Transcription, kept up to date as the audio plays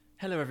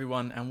Hello,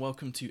 everyone, and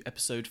welcome to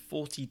episode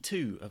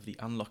 42 of the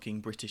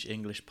Unlocking British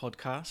English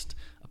podcast,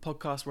 a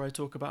podcast where I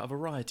talk about a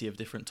variety of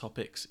different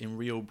topics in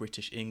real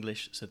British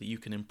English so that you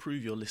can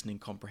improve your listening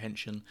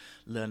comprehension,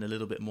 learn a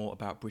little bit more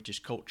about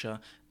British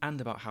culture,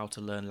 and about how to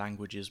learn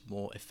languages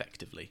more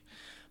effectively.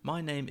 My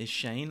name is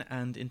Shane,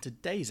 and in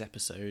today's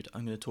episode,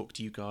 I'm going to talk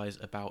to you guys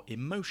about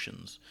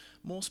emotions,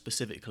 more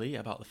specifically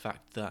about the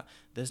fact that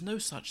there's no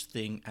such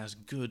thing as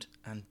good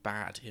and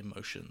bad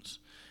emotions.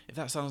 If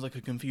that sounds like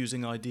a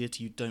confusing idea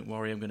to you, don't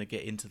worry, I'm going to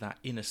get into that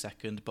in a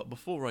second. But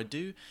before I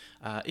do,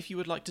 if you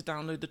would like to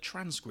download the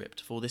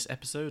transcript for this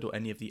episode or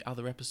any of the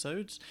other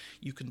episodes,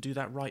 you can do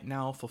that right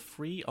now for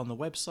free on the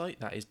website.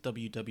 That is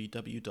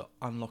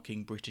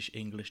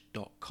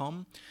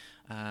www.unlockingbritishenglish.com.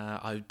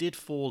 I did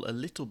fall a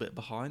little bit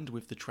behind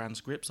with the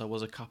transcripts. I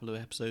was a couple of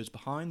episodes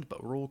behind,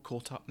 but we're all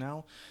caught up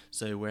now.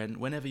 So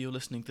whenever you're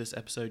listening to this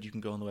episode, you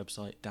can go on the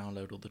website,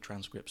 download all the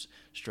transcripts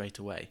straight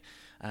away.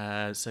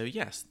 So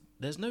yes,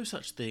 there's no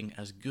such thing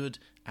as good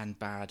and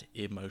bad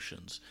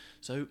emotions.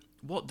 So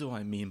what do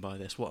I mean by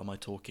this? What am I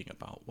talking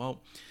about? Well,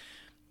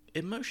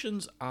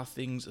 emotions are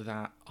things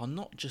that are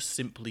not just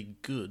simply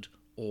good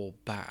or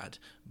bad,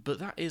 but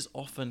that is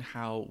often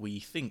how we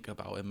think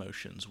about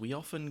emotions. We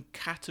often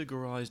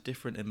categorize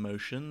different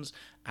emotions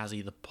as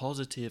either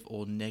positive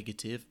or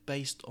negative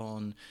based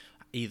on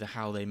either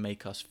how they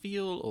make us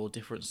feel or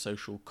different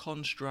social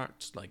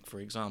constructs, like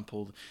for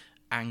example,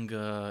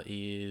 anger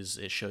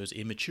it shows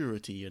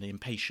immaturity and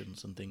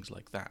impatience and things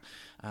like that.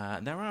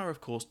 There are,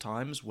 of course,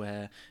 times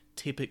where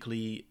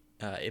typically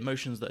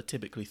emotions that are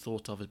typically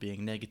thought of as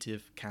being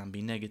negative can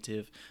be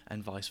negative,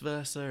 and vice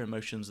versa.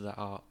 Emotions that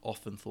are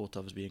often thought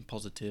of as being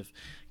positive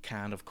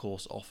can, of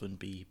course, often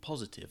be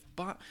positive.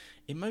 But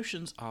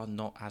emotions are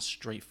not as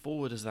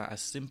straightforward as that, as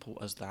simple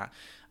as that.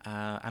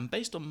 And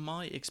based on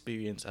my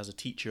experience as a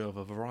teacher of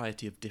a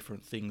variety of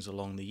different things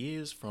along the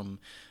years, from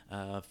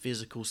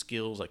physical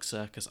skills like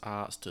circus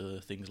arts to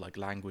things like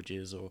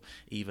languages or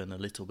even a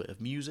little bit of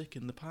music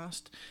in the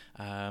past,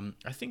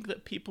 I think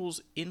that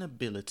people's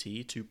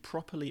inability to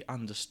properly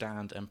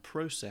understand and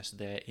process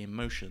their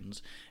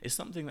emotions is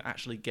something that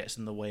actually gets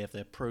in the way of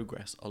their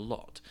progress a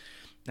lot.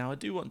 Now, I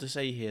do want to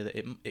say here that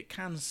it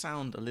can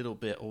sound a little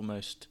bit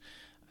almost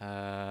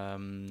a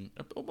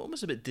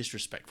bit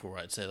disrespectful,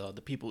 I'd say, that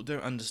the people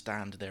don't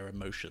understand their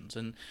emotions.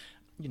 And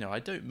I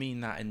don't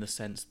mean that in the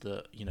sense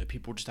that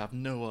people just have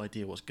no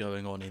idea what's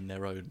going on in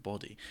their own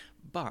body,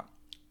 but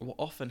what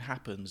often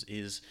happens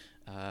is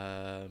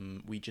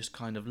we just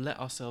kind of let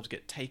ourselves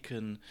get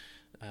taken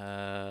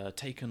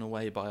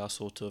away by our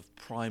sort of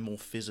primal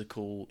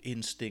physical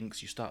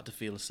instincts. You start to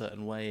feel a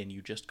certain way, and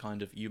you just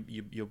kind of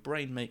your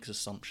brain makes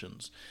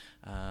assumptions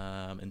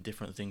and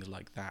different things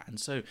like that. And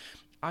so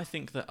I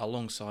think that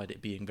alongside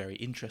it being very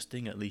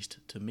interesting, at least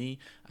to me,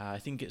 I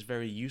think it's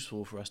very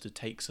useful for us to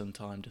take some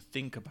time to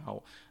think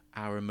about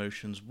our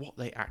emotions, what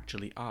they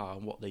actually are,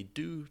 what they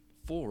do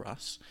for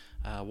us,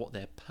 what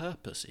their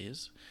purpose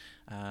is,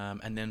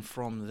 and then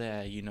from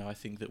there, I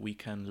think that we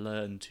can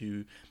learn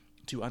to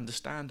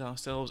understand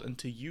ourselves and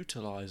to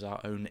utilize our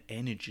own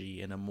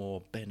energy in a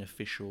more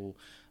beneficial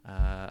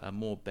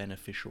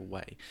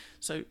way.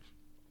 So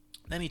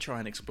let me try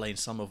and explain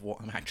some of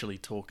what I'm actually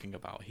talking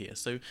about here.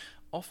 So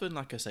often,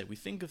 like I say, we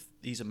think of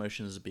these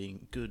emotions as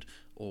being good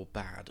or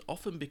bad,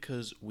 often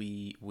because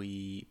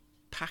we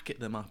packet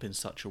them up in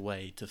such a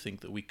way to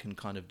think that we can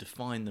kind of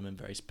define them in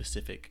very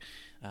specific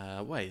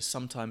ways.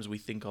 Sometimes we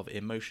think of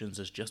emotions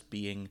as just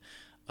being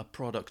a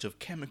product of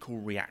chemical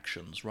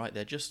reactions, right?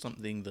 They're just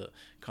something that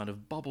kind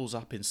of bubbles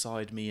up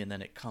inside me and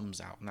then it comes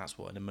out, and that's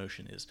what an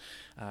emotion is.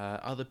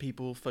 Other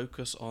people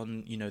focus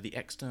on, the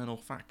external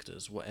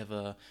factors,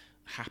 whatever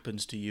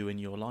happens to you in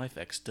your life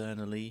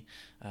externally,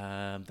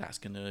 that's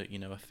going to,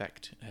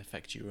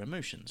 affect your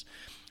emotions.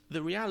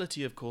 The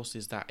reality, of course,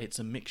 is that it's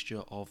a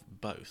mixture of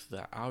both,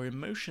 that our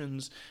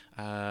emotions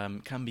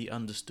can be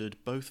understood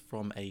both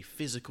from a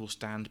physical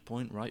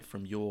standpoint, right,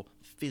 from your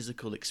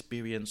physical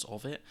experience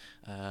of it,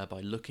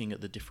 by looking at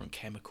the different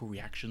chemical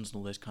reactions and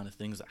all those kind of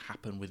things that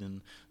happen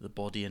within the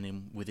body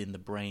and within the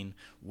brain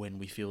when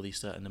we feel these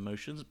certain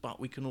emotions, but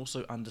we can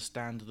also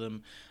understand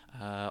them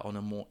on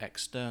a more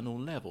external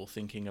level,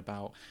 thinking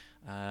about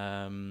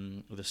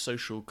the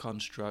social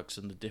constructs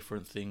and the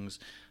different things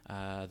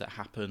that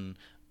happen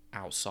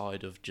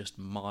outside of just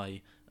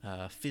my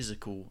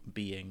physical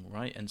being,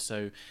 right? And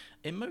so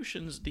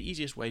emotions, the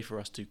easiest way for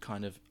us to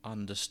kind of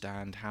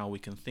understand how we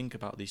can think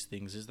about these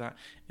things is that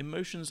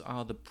emotions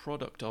are the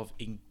product of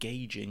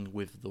engaging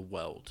with the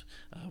world,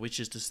 which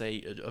is to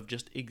say of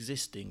just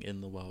existing in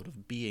the world,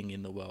 of being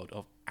in the world,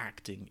 of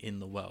acting in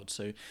the world.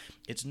 So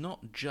it's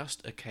not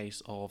just a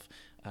case of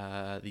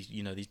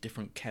these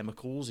different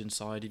chemicals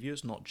inside of you.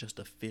 It's not just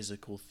a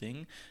physical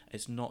thing.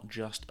 It's not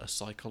just a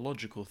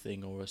psychological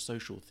thing or a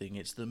social thing.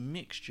 It's the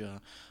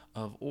mixture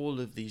of all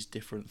of these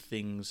different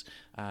things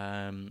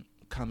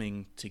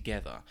coming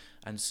together.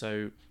 And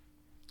so,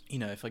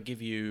 if I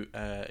give you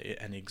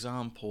an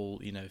example,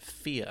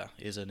 fear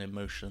is an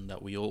emotion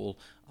that we all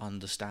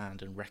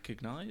understand and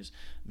recognize.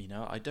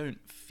 I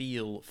don't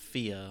feel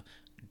fear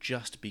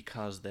just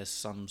because there's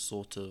some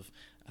sort of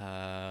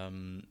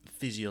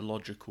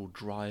physiological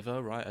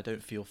driver, right? I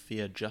don't feel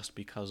fear just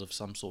because of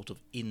some sort of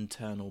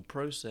internal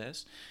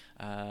process.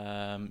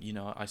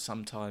 I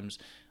sometimes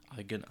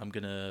I'm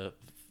gonna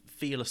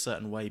feel a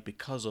certain way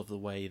because of the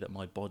way that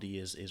my body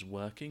is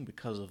working,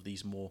 because of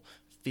these more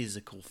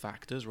physical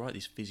factors, right?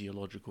 These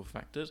physiological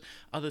factors.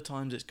 Other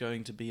times it's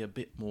going to be a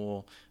bit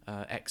more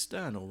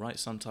external, right?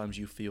 Sometimes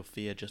you feel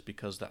fear just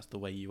because that's the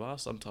way you are.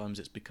 Sometimes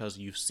it's because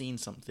you've seen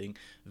something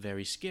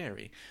very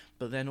scary.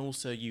 But then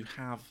also you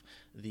have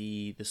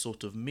the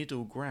sort of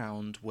middle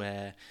ground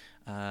where,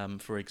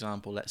 for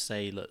example, let's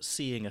say that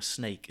seeing a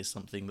snake is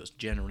something that's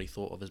generally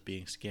thought of as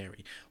being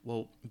scary.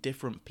 Well,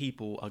 different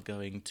people are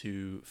going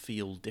to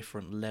feel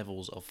different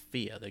levels of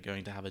fear. They're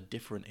going to have a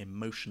different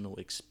emotional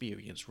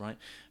experience, right?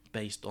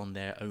 Based on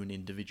their own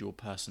individual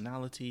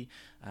personality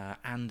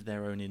and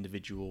their own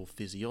individual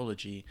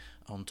physiology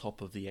on top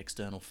of the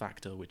external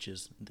factor, which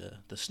is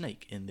the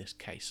snake in this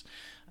case.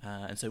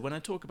 And so when I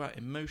talk about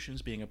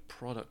emotions being a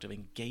product of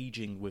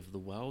engaging with the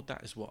world,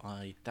 that is what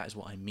I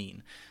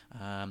mean.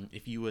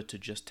 If you were to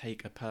just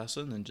take a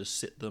person and just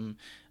sit them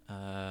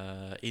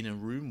in a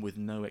room with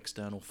no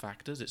external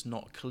factors, it's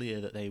not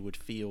clear that they would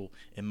feel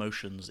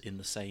emotions in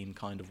the same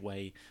kind of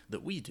way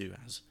that we do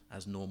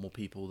as normal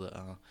people that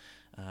are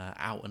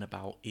out and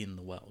about in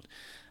the world.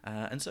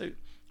 And so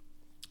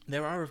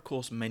there are, of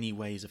course, many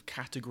ways of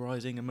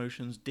categorizing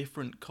emotions.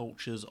 Different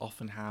cultures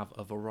often have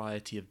a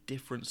variety of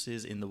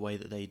differences in the way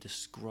that they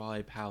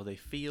describe how they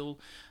feel.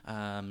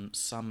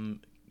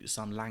 Some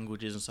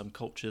languages and some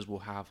cultures will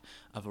have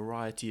a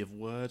variety of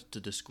words to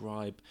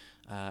describe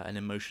an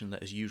emotion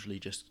that is usually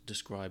just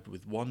described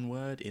with one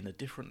word in a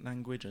different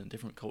language and a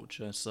different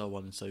culture, so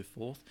on and so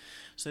forth.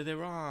 So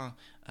there are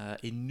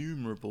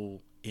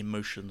innumerable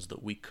emotions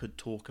that we could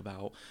talk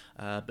about,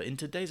 but in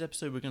today's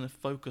episode we're going to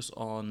focus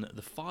on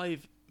the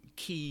 5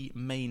 key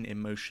main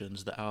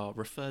emotions that are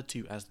referred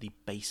to as the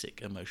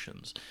basic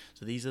emotions.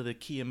 So these are the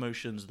key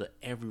emotions that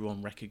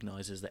everyone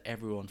recognizes, that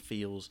everyone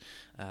feels,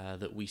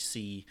 that we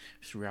see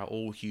throughout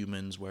all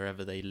humans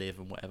wherever they live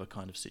and whatever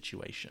kind of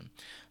situation.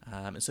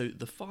 And so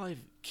the 5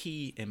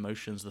 key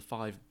emotions, the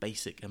 5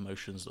 basic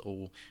emotions that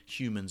all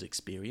humans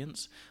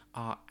experience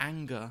are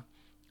anger,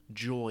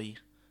 joy,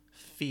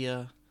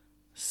 fear,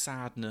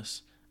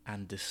 sadness,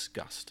 and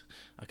disgust.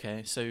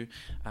 Okay, so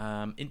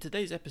in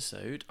today's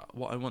episode,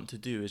 what I want to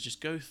do is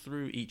just go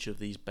through each of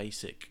these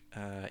basic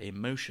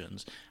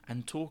emotions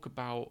and talk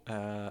about,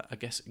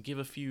 give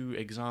a few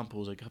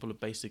examples, a couple of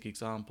basic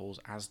examples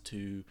as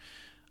to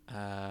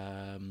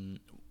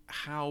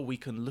how we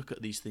can look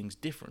at these things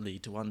differently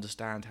to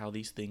understand how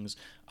these things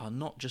are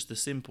not just as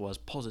simple as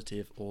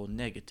positive or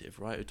negative,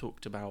 right? We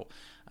talked about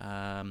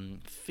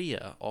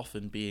fear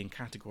often being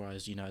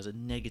categorized, as a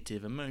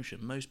negative emotion.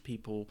 Most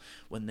people,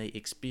 when they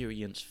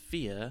experience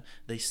fear,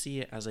 they see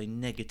it as a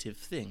negative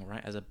thing,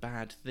 right? As a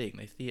bad thing.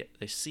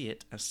 They see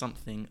it as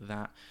something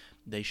that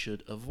they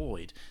should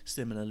avoid.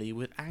 Similarly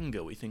with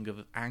anger, we think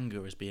of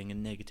anger as being a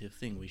negative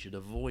thing. We should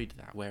avoid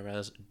that.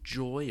 Whereas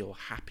joy or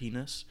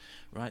happiness,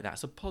 right,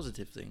 that's a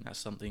positive thing. That's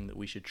something that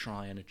we should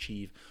try and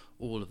achieve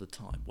all of the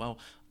time. Well,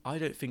 I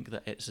don't think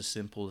that it's as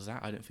simple as that.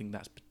 I don't think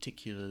that's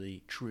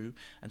particularly true.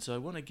 And so I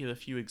want to give a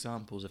few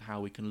examples of how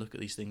we can look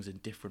at these things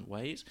in different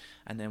ways.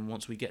 And then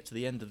once we get to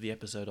the end of the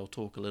episode, I'll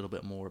talk a little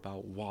bit more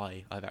about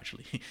why I've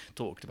actually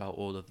talked about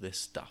all of this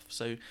stuff.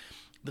 So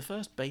the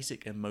first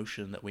basic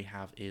emotion that we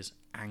have is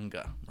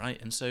anger,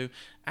 right? And so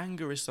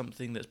anger is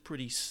something that's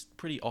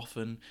pretty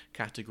often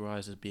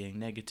categorized as being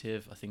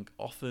negative. I think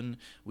often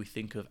we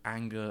think of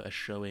anger as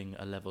showing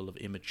a level of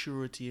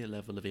immaturity, a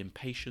level of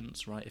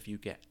impatience, right? If you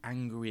get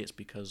angry, it's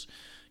because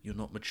you're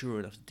not mature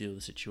enough to deal with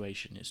the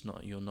situation.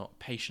 You're not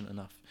patient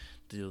enough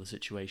to deal with the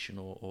situation,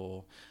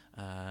 or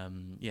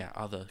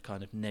other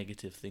kind of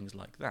negative things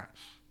like that.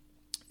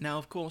 Now,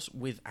 of course,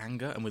 with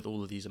anger and with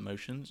all of these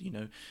emotions,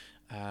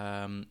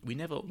 we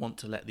never want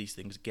to let these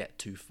things get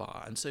too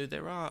far. And so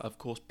there are, of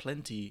course,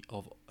 plenty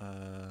of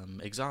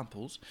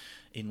examples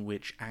in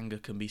which anger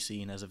can be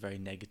seen as a very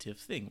negative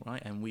thing,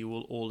 right? And we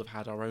will all have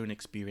had our own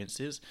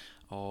experiences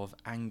of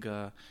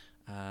anger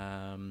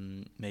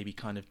maybe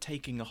kind of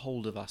taking a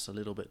hold of us a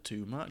little bit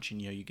too much,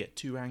 and you get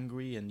too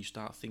angry and you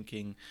start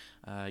thinking,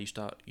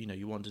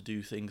 you want to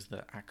do things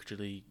that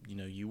actually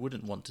you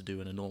wouldn't want to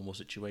do in a normal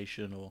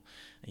situation, or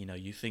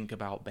you think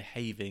about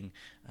behaving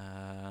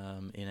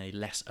in a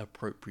less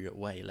appropriate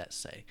way, let's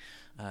say.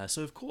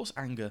 So of course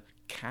anger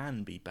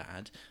can be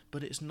bad,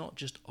 but it's not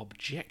just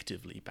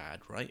objectively bad,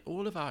 right?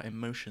 All of our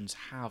emotions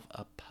have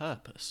a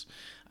purpose,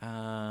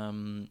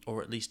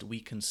 or at least we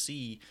can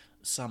see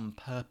some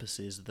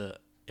purposes that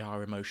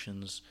our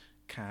emotions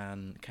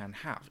can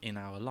have in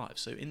our lives.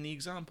 So in the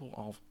example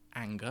of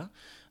anger,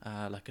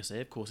 like I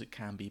say, of course it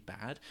can be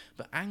bad,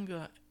 but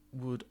anger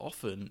would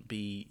often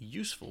be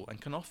useful and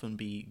can often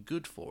be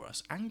good for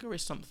us. Anger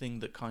is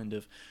something that kind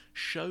of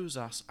shows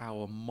us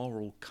our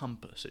moral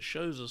compass. It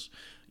shows us,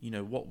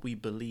 what we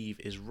believe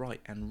is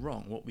right and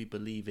wrong, what we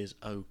believe is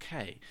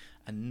okay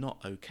and not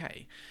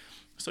okay.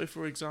 So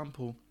for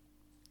example,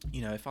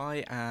 if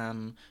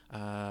I'm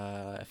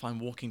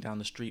walking down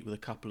the street with a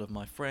couple of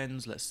my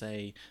friends, let's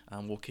say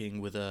I'm walking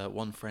with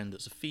one friend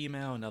that's a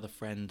female, another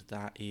friend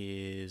that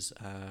is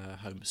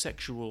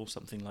homosexual,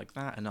 something like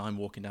that, and I'm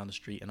walking down the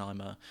street and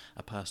I'm a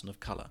person of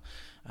colour.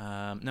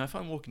 Now, if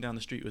I'm walking down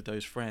the street with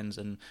those friends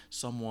and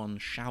someone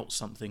shouts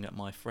something at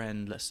my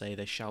friend, let's say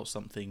they shout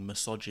something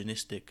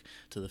misogynistic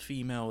to the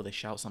female, they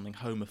shout something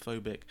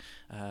homophobic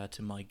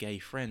to my gay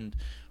friend,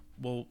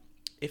 well,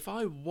 if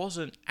I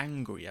wasn't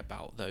angry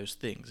about those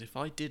things, if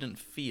I didn't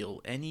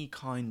feel any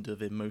kind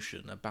of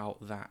emotion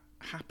about that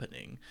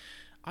happening,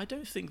 I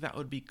don't think that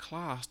would be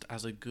classed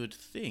as a good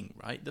thing,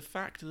 right? The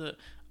fact that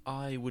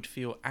I would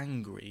feel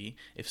angry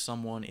if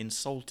someone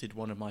insulted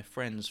one of my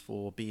friends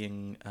for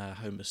being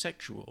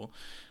homosexual,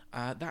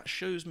 that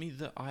shows me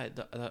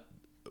that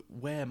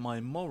where my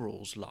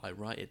morals lie,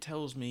 right? It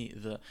tells me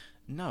that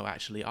no,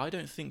 actually, I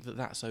don't think that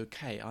that's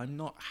okay. I'm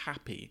not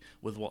happy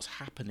with what's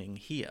happening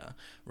here,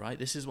 right?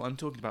 This is what I'm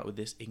talking about with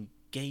this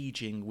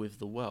engaging with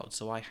the world.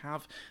 So I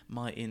have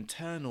my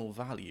internal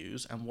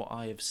values and what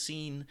I have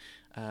seen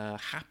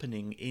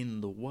happening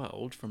in the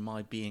world from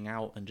my being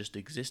out and just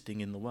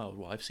existing in the world.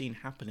 What I've seen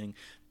happening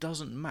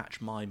doesn't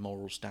match my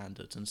moral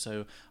standards, and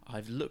so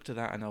I've looked at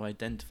that and I've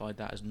identified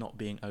that as not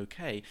being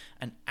okay.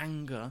 And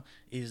anger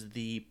is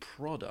the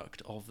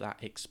product of that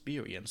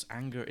experience.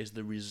 Anger is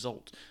the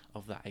result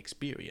of that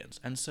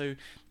experience. And so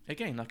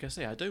again, like I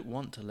say, I don't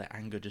want to let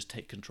anger just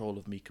take control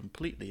of me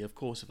completely. Of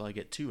course, if I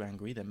get too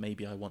angry, then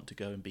maybe I want to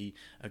go and be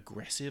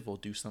aggressive or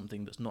do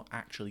something that's not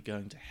actually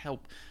going to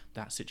help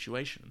that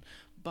situation.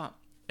 But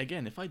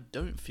again, if I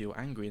don't feel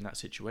angry in that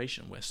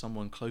situation where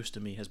someone close to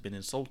me has been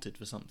insulted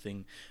for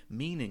something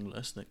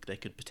meaningless that they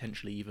could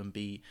potentially even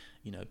be,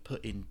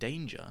 put in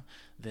danger,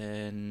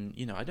 then,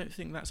 I don't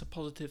think that's a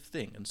positive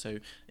thing. And so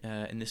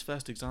in this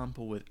first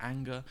example with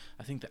anger,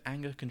 I think that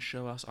anger can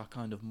show us our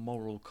kind of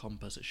moral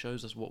compass. It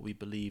shows us what we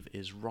believe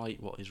is right,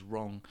 what is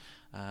wrong,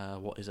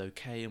 what is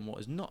okay and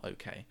what is not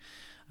okay.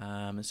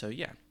 And so,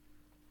 yeah,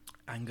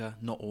 anger,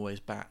 not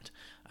always bad.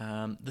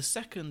 The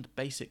second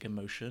basic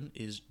emotion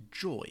is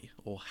joy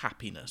or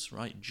happiness,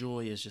 right?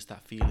 Joy is just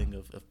that feeling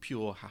of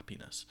pure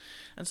happiness.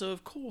 And so,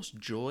 of course,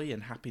 joy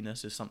and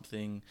happiness is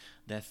something,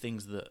 they're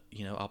things that,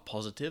 are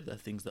positive, they're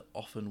things that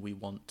often we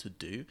want to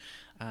do.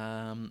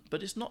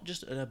 But it's not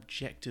just an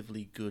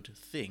objectively good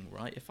thing,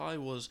 right? If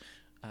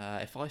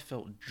I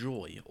felt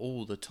joy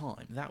all the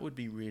time, that would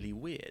be really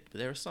weird. But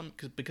there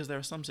are because there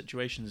are some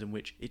situations in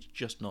which it's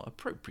just not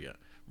appropriate,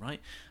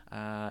 right?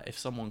 If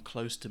someone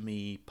close to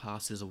me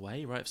passes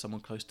away, right? If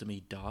someone close to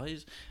me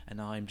dies and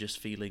I'm just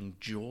feeling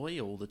joy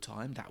all the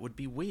time, that would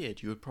be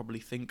weird. You would probably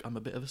think I'm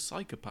a bit of a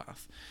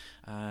psychopath.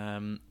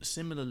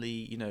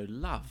 Similarly,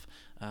 love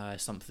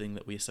is something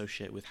that we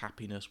associate with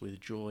happiness,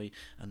 with joy,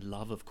 and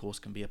love, of course,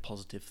 can be a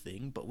positive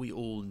thing, but we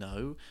all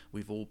know,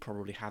 we've all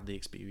probably had the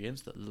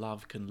experience that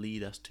love can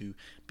lead us to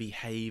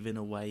behave in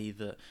a way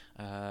that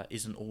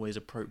isn't always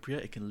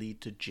appropriate. It can lead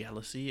to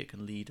jealousy. It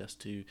can lead us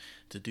to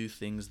do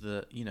things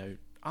that,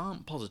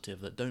 aren't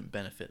positive, that don't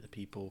benefit the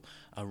people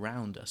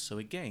around us. So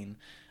again,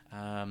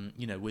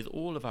 with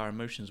all of our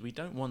emotions, we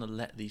don't want to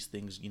let these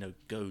things,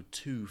 go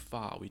too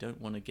far. We don't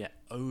want to get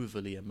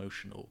overly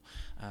emotional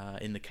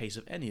in the case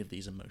of any of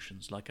these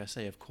emotions. Like I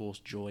say, of course,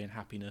 joy and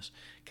happiness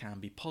can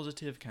be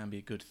positive, can be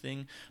a good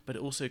thing, but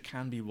it also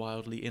can be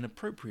wildly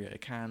inappropriate.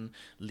 It can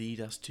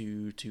lead us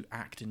to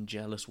act in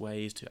jealous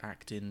ways, to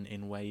act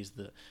in ways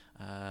that,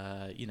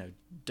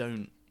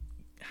 don't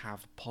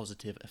have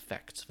positive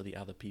effects for the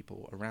other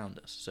people around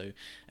us. So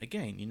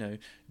again,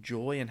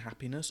 joy and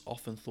happiness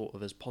often thought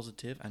of as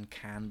positive and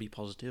can be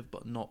positive,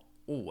 but not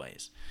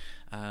always.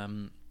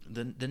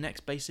 The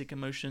next basic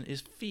emotion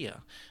is fear.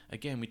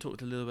 Again, we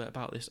talked a little bit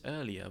about this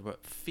earlier,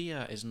 but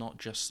fear is not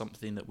just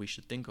something that we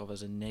should think of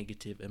as a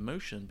negative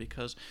emotion,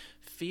 because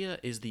fear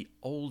is the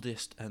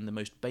oldest and the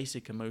most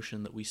basic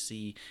emotion that we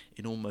see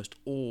in almost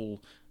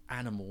all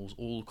animals,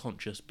 all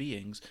conscious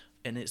beings,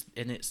 and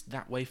it's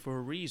that way for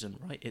a reason,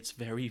 right? It's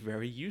very,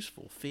 very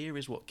useful. Fear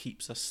is what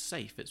keeps us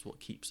safe. It's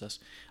what keeps us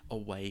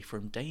away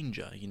from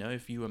danger.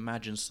 If you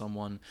imagine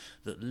someone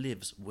that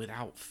lives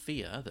without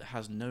fear, that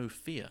has no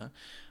fear,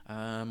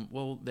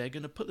 well, they're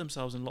going to put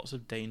themselves in lots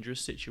of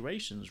dangerous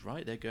situations,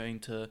 right?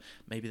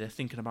 Maybe they're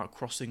thinking about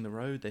crossing the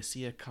road, they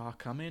see a car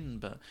come in,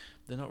 but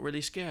they're not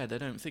really scared. They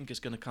don't think it's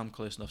going to come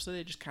close enough, so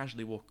they just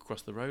casually walk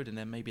across the road, and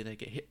then maybe they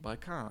get hit by a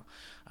car.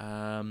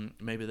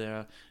 Maybe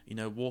they're,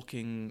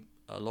 walking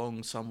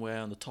along somewhere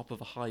on the top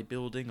of a high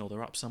building, or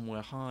they're up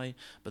somewhere high,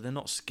 but they're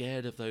not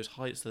scared of those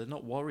heights. They're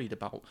not worried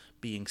about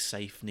being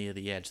safe near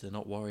the edge. They're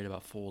not worried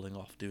about falling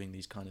off, doing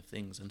these kind of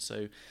things. And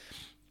so,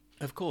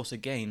 of course,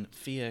 again,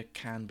 fear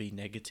can be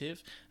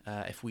negative.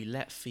 If we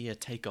let fear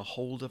take a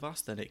hold of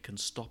us, then it can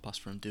stop us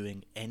from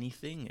doing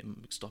anything. It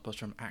can stop us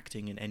from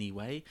acting in any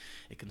way.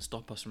 It can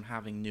stop us from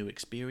having new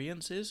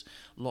experiences.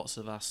 Lots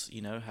of us,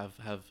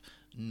 have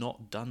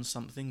not done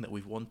something that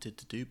we've wanted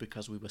to do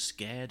because we were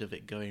scared of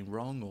it going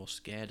wrong or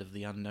scared of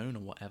the unknown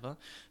or whatever.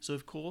 So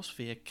of course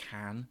fear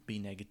can be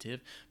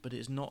negative, but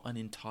it's not an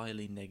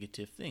entirely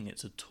negative thing.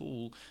 It's a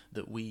tool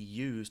that we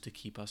use to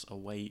keep us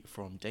away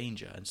from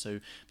danger. And so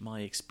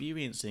my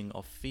experiencing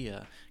of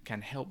fear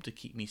can help to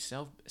keep me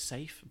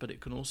safe, but it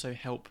can also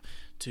help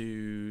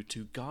to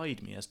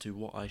guide me as to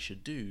what I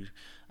should do.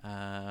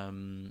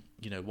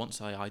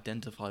 Once I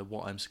identify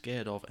what I'm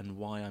scared of and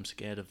why I'm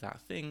scared of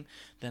that thing,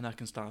 then I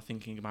can start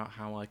thinking about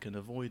how I can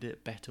avoid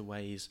it, better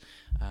ways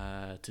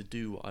to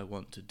do what I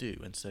want to do.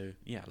 And so,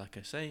 yeah, like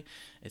I say,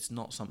 it's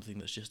not something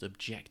that's just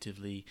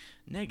objectively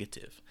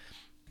negative.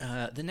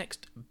 The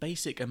next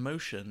basic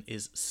emotion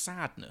is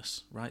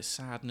sadness, right?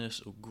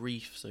 Sadness or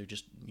grief, so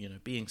just,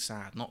 being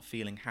sad, not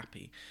feeling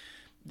happy.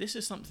 This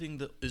is something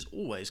that is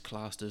always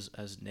classed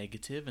as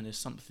negative, and is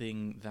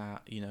something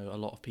that, a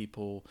lot of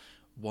people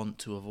want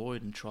to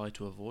avoid and try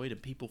to avoid,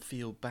 and people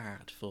feel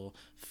bad for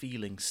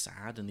feeling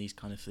sad and these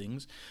kind of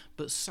things.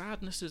 But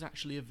sadness is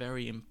actually a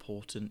very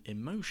important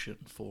emotion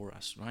for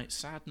us, right?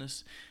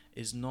 Sadness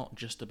is not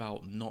just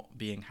about not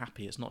being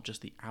happy. It's not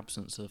just the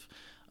absence of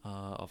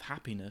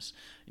happiness.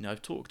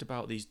 I've talked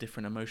about these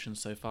different emotions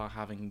so far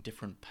having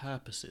different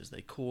purposes.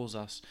 They cause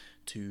us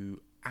to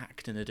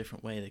act in a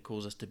different way. They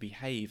cause us to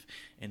behave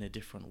in a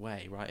different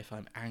way, right? If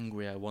I'm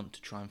angry, I want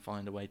to try and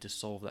find a way to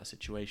solve that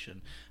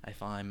situation.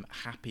 If I'm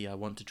happy, I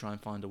want to try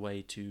and find a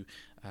way to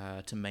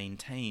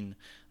maintain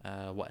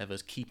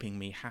whatever's keeping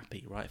me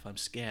happy, right? If I'm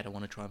scared, I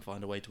want to try and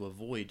find a way to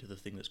avoid the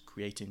thing that's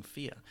creating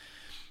fear.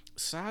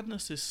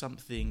 Sadness is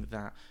something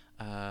that,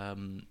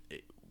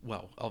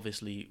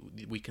 obviously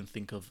we can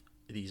think of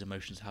these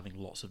emotions having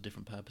lots of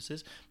different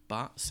purposes,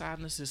 but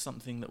sadness is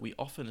something that we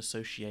often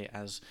associate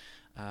as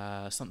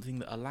something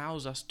that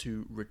allows us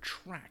to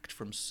retract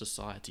from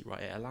society,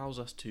 right? It allows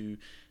us to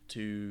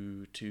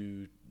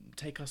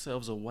take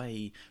ourselves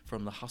away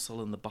from the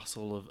hustle and the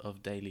bustle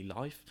of daily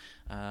life,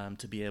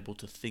 to be able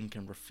to think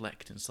and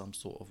reflect in some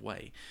sort of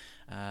way.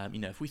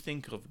 If we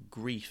think of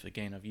grief,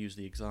 again, I've used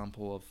the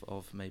example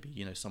of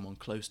maybe, someone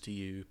close to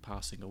you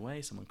passing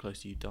away, someone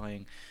close to you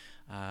dying.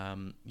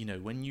 When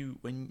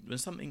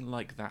something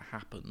like that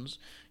happens,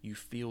 you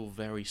feel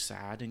very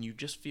sad, and you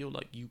just feel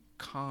like you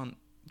can't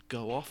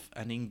go off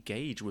and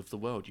engage with the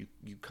world. You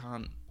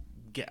can't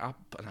get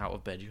up and out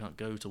of bed, you can't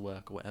go to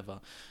work or whatever.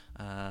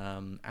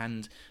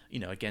 And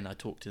again, I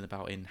talked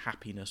about in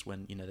happiness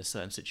when there's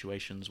certain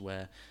situations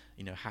where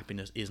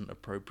happiness isn't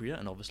appropriate,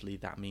 and obviously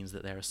that means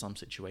that there are some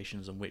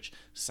situations in which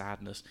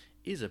sadness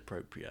is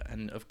appropriate.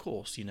 And of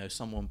course,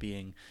 someone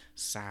being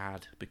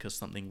sad because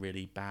something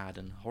really bad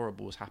and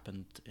horrible has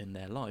happened in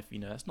their life,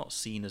 that's not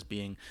seen as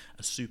being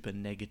a super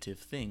negative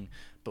thing,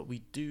 but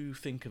we do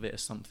think of it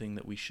as something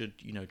that we should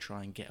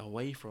try and get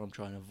away from,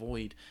 try and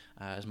avoid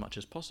as much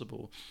as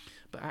possible.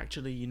 But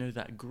actually,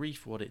 that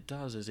grief, what it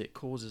does is it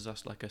causes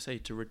us, like I say,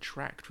 to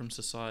retract from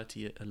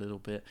society a little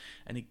bit,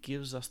 and it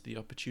gives us the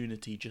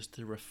opportunity just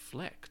to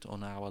reflect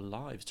on our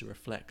lives, to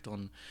reflect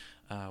on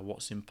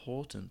what's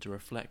important, to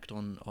reflect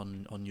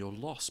on your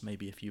loss,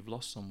 maybe if you've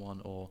lost someone,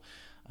 or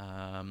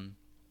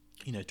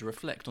to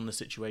reflect on the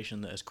situation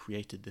that has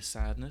created this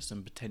sadness,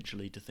 and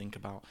potentially to think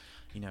about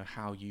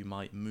how you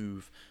might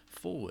move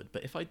forward.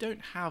 But if I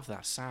don't have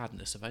that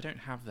sadness, if I don't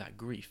have that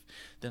grief,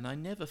 then I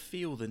never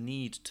feel the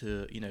need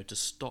to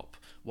stop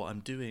what I'm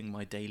doing,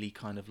 my daily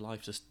kind of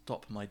life, to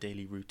stop my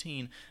daily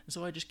routine, and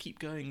so I just keep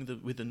going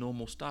with the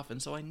normal stuff.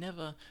 And so I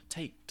never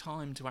take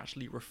time to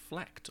actually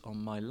reflect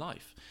on my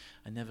life.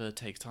 I never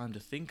take time to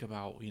think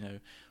about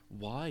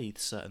why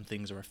certain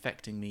things are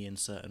affecting me in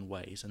certain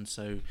ways. And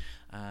so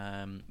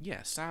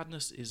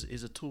sadness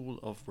is a tool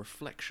of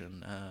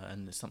reflection,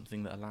 and it's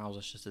something that allows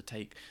us just to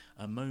take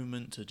a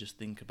moment to just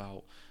think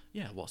about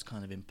what's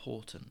kind of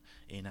important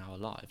in our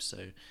lives.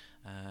 So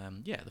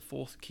the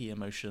fourth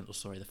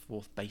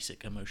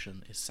basic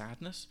emotion is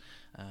sadness.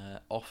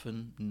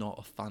 Often not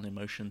a fun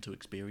emotion to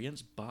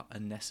experience, but a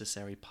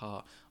necessary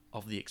part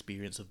of the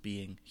experience of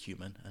being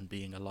human and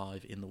being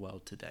alive in the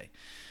world today.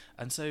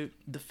 And so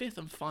the fifth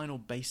and final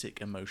basic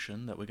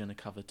emotion that we're going to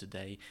cover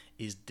today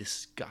is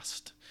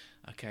disgust.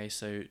 Okay,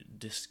 so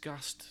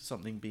disgust,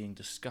 something being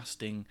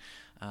disgusting,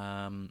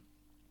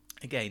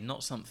 again,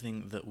 not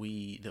something that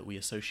we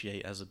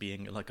associate as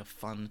being like a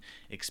fun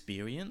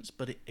experience,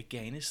 but it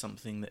again is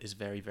something that is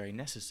very, very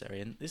necessary.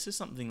 And this is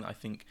something that I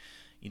think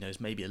is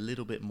maybe a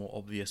little bit more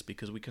obvious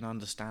because we can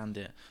understand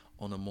it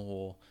on a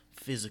more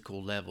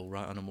physical level,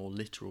 right? On a more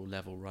literal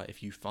level, right?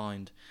 If you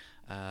find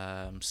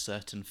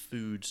certain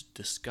foods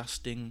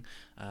disgusting,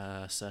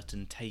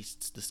 certain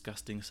tastes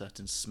disgusting,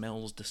 certain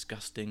smells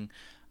disgusting,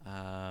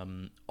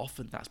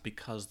 often that's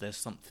because there's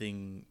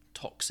something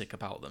toxic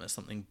about them, there's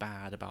something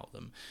bad about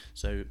them.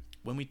 So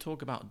when we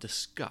talk about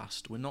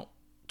disgust, we're not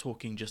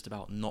talking just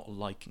about not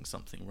liking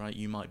something, right?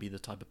 You might be the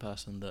type of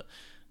person that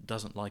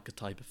doesn't like a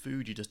type of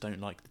food, you just don't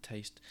like the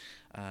taste,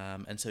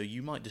 and so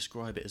you might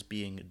describe it as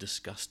being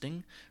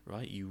disgusting,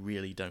 right? You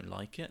really don't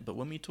like it. But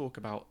when we talk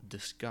about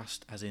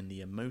disgust as in the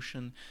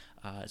emotion,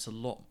 it's a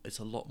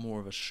lot more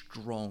of a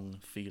strong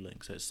feeling.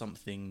 So it's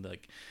something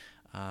like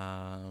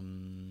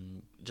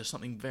just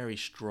something very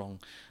strong,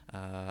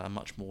 a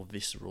much more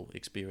visceral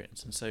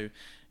experience. And so,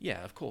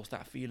 yeah, of course,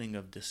 that feeling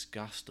of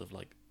disgust, of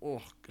like,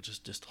 oh,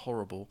 just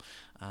horrible,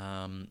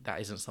 that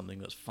isn't something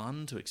that's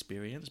fun to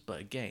experience, but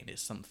again,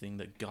 it's something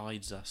that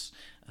guides us.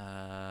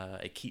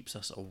 It keeps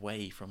us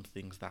away from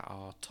things that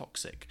are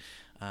toxic.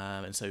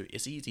 And so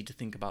it's easy to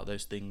think about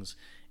those things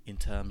in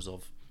terms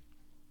of,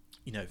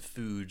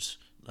 foods,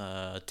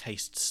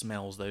 taste,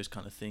 smells, those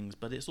kind of things,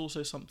 but it's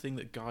also something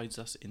that guides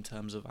us in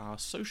terms of our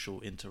social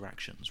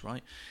interactions,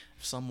 right?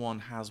 If someone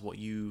has what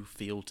you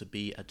feel to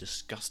be a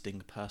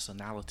disgusting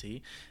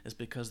personality, it's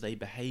because they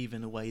behave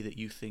in a way that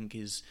you think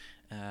is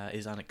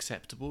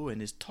unacceptable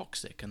and is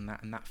toxic, and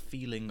that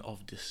feeling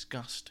of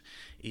disgust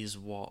is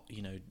what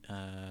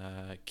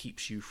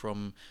keeps you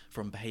from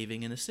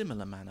behaving in a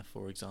similar manner.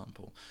 For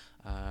example,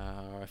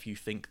 if you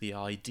think the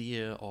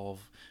idea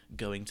of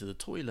going to the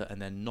toilet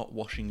and then not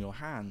washing your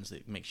hands,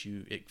 it makes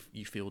you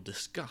feel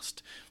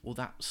disgust. Well,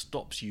 that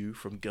stops you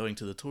from going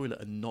to the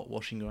toilet and not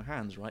washing your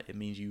hands, right? It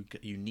means you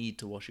need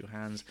to wash your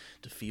hands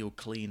to feel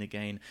clean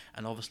again,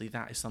 and obviously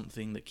that is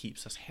something that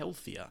keeps us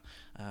healthier.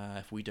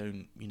 If we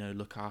don't,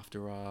 look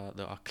after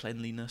our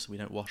cleanliness, we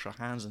don't wash our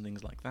hands and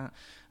things like that,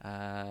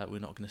 we're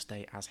not going to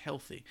stay as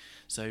healthy.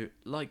 So,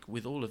 like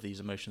with all of these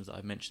emotions that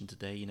I've mentioned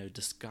today,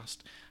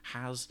 disgust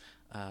has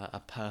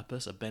a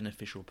purpose, a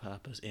beneficial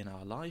purpose in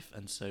our life,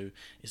 and so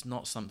it's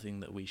not something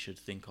that we should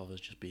think of as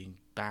just being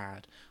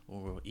bad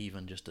or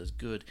even just as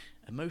good.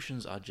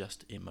 Emotions are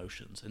just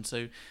emotions, and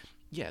so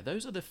yeah,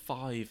 those are the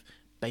 5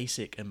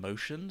 basic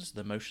emotions, the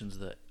emotions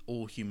that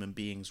all human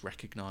beings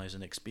recognize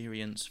and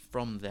experience.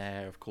 From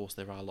there, of course,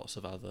 there are lots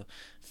of other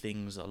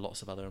things,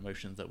 lots of other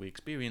emotions that we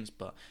experience,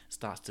 but it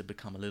starts to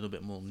become a little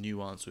bit more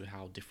nuanced with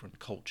how different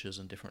cultures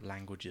and different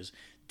languages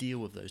deal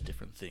with those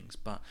different things.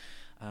 But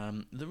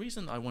the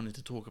reason I wanted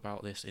to talk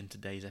about this in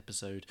today's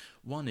episode,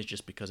 one, is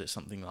just because it's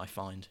something that I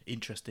find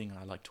interesting and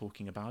I like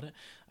talking about it,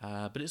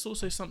 but it's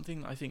also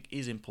something that I think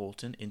is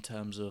important in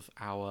terms of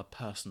our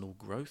personal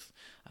growth,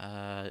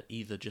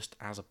 either just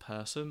as a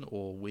person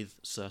or with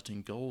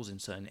certain goals in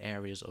certain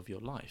areas of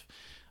your life.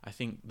 I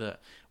think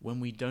that when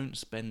we don't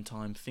spend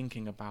time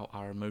thinking about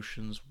our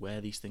emotions, where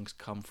these things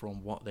come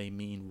from, what they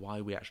mean,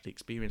 why we actually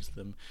experience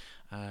them,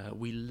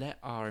 we let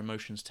our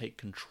emotions take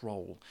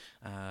control,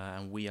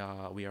 and we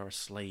are a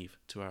slave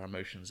to our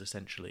emotions,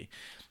 essentially.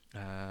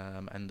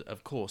 And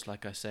of course,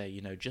 like I say,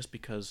 just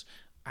because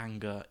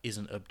anger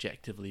isn't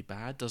objectively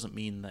bad doesn't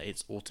mean that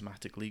it's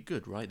automatically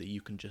good, right? That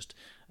you can just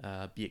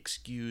be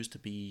excused to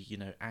be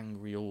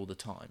angry all the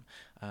time.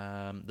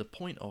 The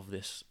point of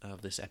this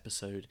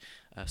episode,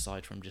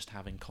 aside from just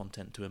having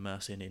content to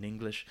immerse in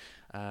English,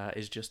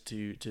 is just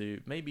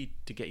to maybe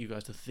to get you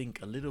guys to think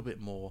a little bit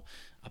more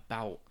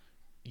about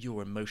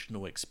your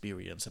emotional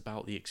experience,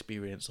 about the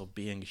experience of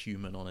being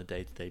human on a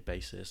day-to-day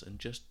basis, and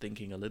just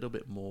thinking a little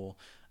bit more,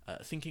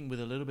 thinking with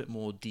a little bit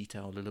more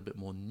detail, a little bit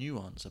more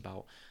nuance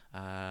about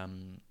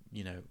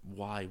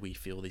why we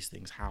feel these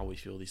things, how we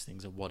feel these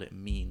things, and what it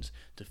means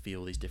to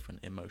feel these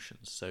different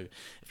emotions. So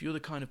if you're the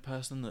kind of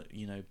person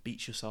that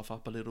beats yourself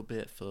up a little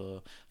bit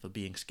for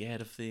being scared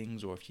of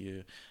things, or if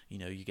you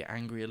get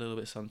angry a little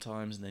bit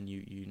sometimes, and then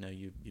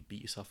you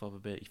beat yourself up a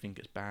bit, you think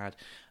it's bad,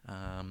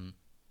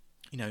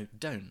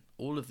 don't.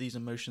 All of these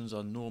emotions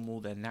are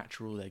normal, they're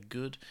natural, they're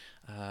good.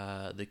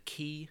 The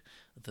key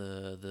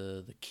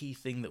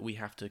thing that we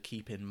have to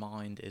keep in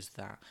mind is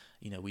that,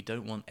 we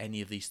don't want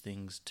any of these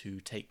things to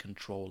take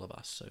control of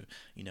us. So,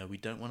 we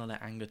don't want to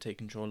let anger take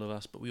control of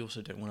us, but we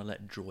also don't want to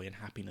let joy and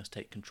happiness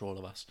take control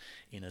of us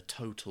in a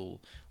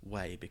total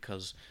way,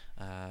 because,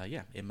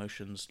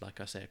 emotions,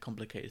 like I say, are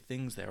complicated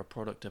things. They're a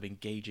product of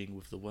engaging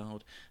with the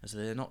world, and so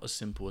they're not as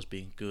simple as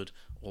being good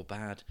or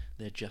bad.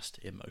 They're just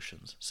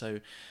emotions. So,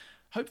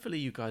 hopefully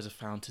you guys have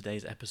found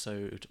today's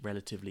episode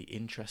relatively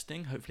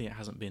interesting. Hopefully it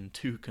hasn't been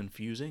too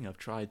confusing. I've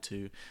tried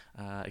to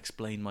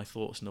explain my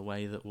thoughts in a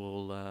way that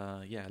will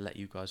let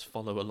you guys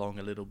follow along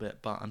a little bit,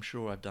 but I'm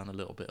sure I've done a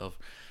little bit of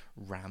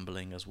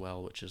rambling as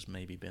well, which has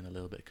maybe been a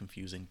little bit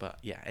confusing. But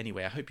yeah,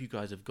 anyway, I hope you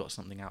guys have got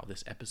something out of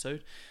this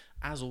episode.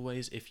 As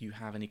always, if you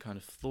have any kind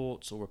of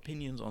thoughts or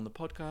opinions on the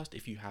podcast,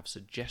 if you have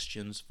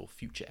suggestions for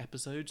future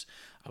episodes,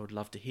 I would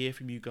love to hear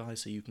from you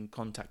guys. So you can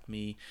contact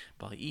me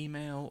by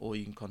email, or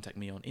you can contact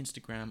me on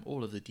Instagram.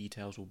 All of the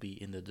details will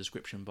be in the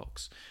description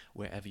box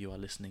wherever you are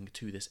listening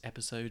to this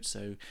episode.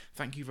 So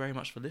thank you very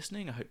much for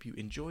listening. I hope you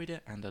enjoyed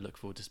it, and I look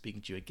forward to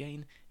speaking to you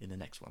again in the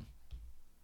next one.